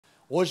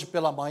Hoje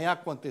pela manhã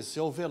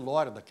aconteceu o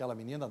velório daquela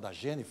menina, da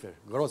Jeniffer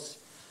Grosse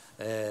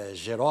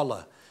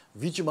Gerolla,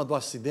 vítima do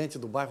acidente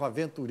do bairro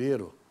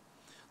Aventureiro.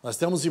 Nós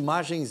temos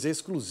imagens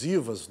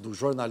exclusivas do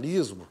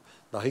jornalismo,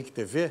 da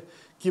RICTV,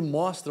 que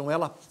mostram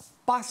ela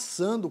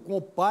passando com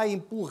o pai,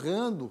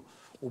 empurrando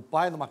o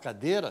pai numa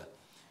cadeira,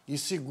 e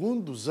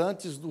segundos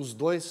antes dos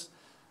dois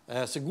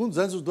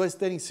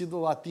terem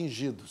sido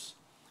atingidos.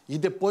 E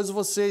depois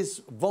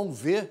vocês vão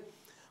ver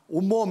o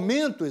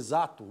momento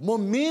exato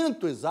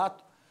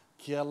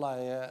que ela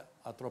é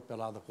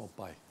atropelada com o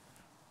pai.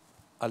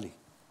 Ali.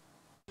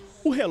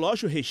 O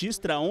relógio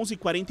registra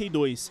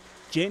 11h42.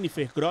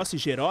 Jeniffer Grosse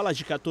Gerolla,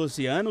 de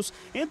 14 anos,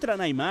 entra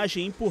na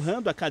imagem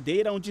empurrando a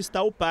cadeira onde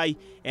está o pai,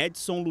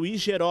 Edson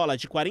Luiz Gerolla,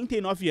 de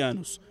 49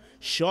 anos.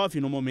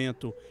 Chove no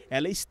momento.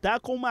 Ela está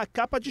com uma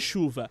capa de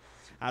chuva.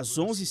 Às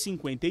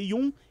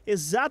 11h51,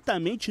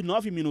 exatamente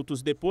 9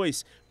 minutos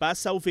depois,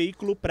 passa o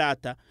veículo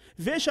prata.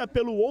 Veja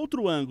pelo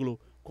outro ângulo.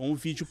 Com o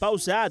vídeo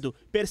pausado,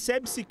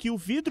 percebe-se que o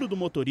vidro do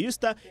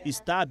motorista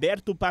está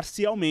aberto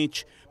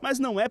parcialmente, mas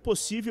não é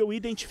possível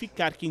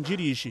identificar quem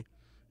dirige.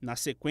 Na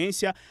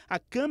sequência, a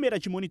câmera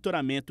de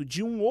monitoramento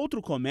de um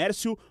outro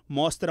comércio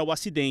mostra o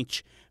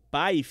acidente.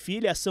 Pai e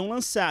filha são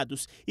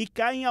lançados e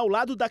caem ao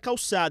lado da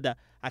calçada.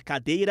 A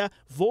cadeira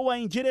voa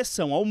em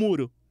direção ao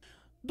muro.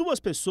 Duas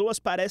pessoas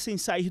parecem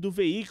sair do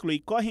veículo e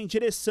correm em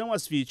direção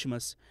às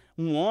vítimas.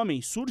 Um homem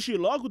surge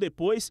logo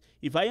depois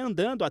e vai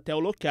andando até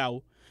o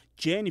local.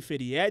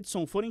 Jeniffer e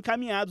Edson foram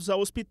encaminhados ao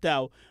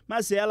hospital,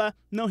 mas ela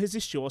não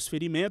resistiu aos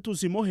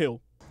ferimentos e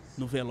morreu.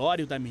 No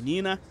velório da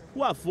menina,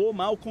 o avô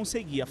mal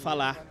conseguia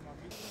falar.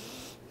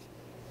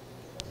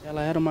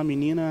 Ela era uma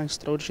menina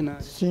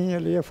extraordinária. Sim,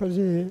 ela ia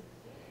fazer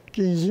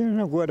 15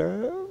 anos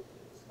agora,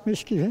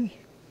 mês que vem.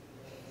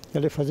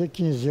 Ela ia fazer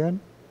 15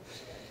 anos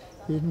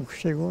e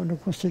não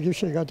conseguiu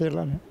chegar até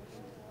lá, né?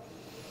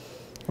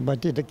 A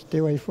batida que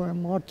deu aí foi a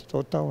morte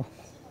total.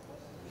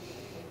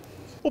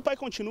 O pai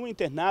continua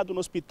internado no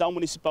Hospital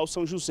Municipal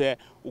São José.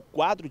 O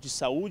quadro de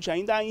saúde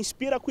ainda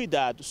inspira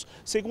cuidados.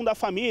 Segundo a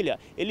família,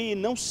 ele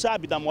não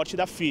sabe da morte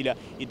da filha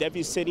e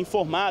deve ser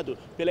informado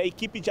pela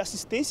equipe de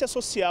assistência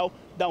social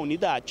da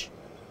unidade.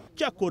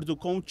 De acordo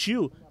com o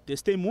tio,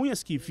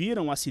 testemunhas que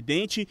viram o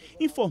acidente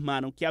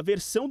informaram que a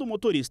versão do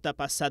motorista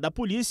passada à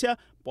polícia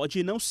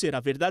pode não ser a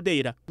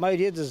verdadeira. A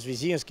maioria dos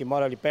vizinhos que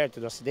moram ali perto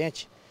do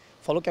acidente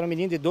falou que era um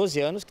menino de 12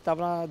 anos que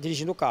estava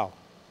dirigindo o carro,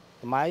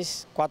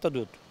 mais 4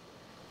 adultos.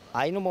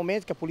 Aí, no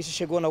momento que a polícia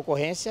chegou na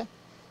ocorrência,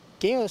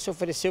 quem se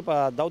ofereceu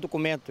para dar o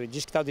documento e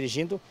disse que estava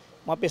dirigindo,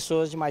 uma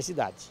pessoa de mais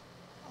idade,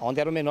 onde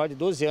era um menor de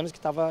 12 anos que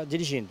estava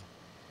dirigindo.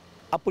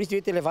 A polícia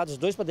devia ter levado os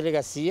dois para a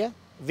delegacia,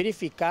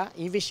 verificar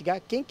e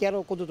investigar quem que era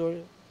o condutor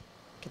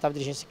que estava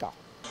dirigindo esse carro.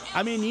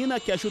 A menina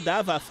que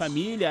ajudava a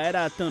família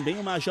era também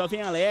uma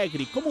jovem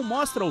alegre, como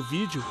mostra o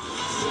vídeo.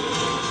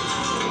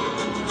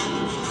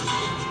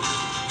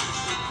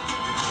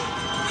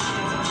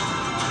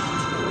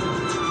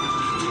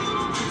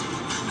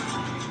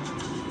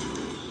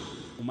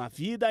 Uma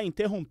vida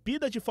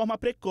interrompida de forma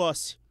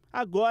precoce.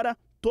 Agora,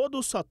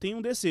 todos só têm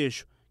um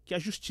desejo, que a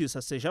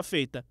justiça seja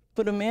feita.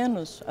 Pelo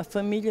menos a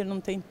família não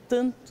tem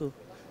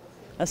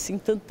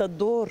tanta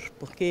dor,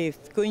 porque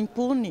ficou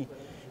impune.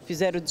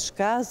 Fizeram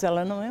descaso,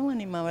 ela não é um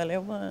animal, ela é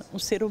um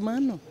ser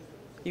humano,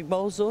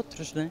 igual aos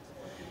outros, né?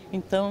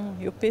 Então,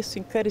 eu peço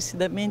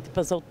encarecidamente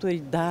para as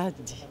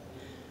autoridades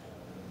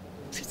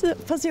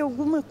fazer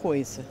alguma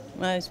coisa,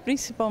 mas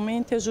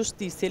principalmente a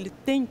justiça, ele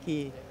tem que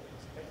ir.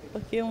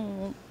 Porque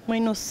um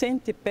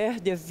inocente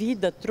perde a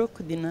vida a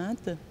troco de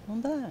nada,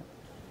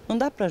 não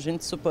dá para a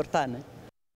gente suportar, né?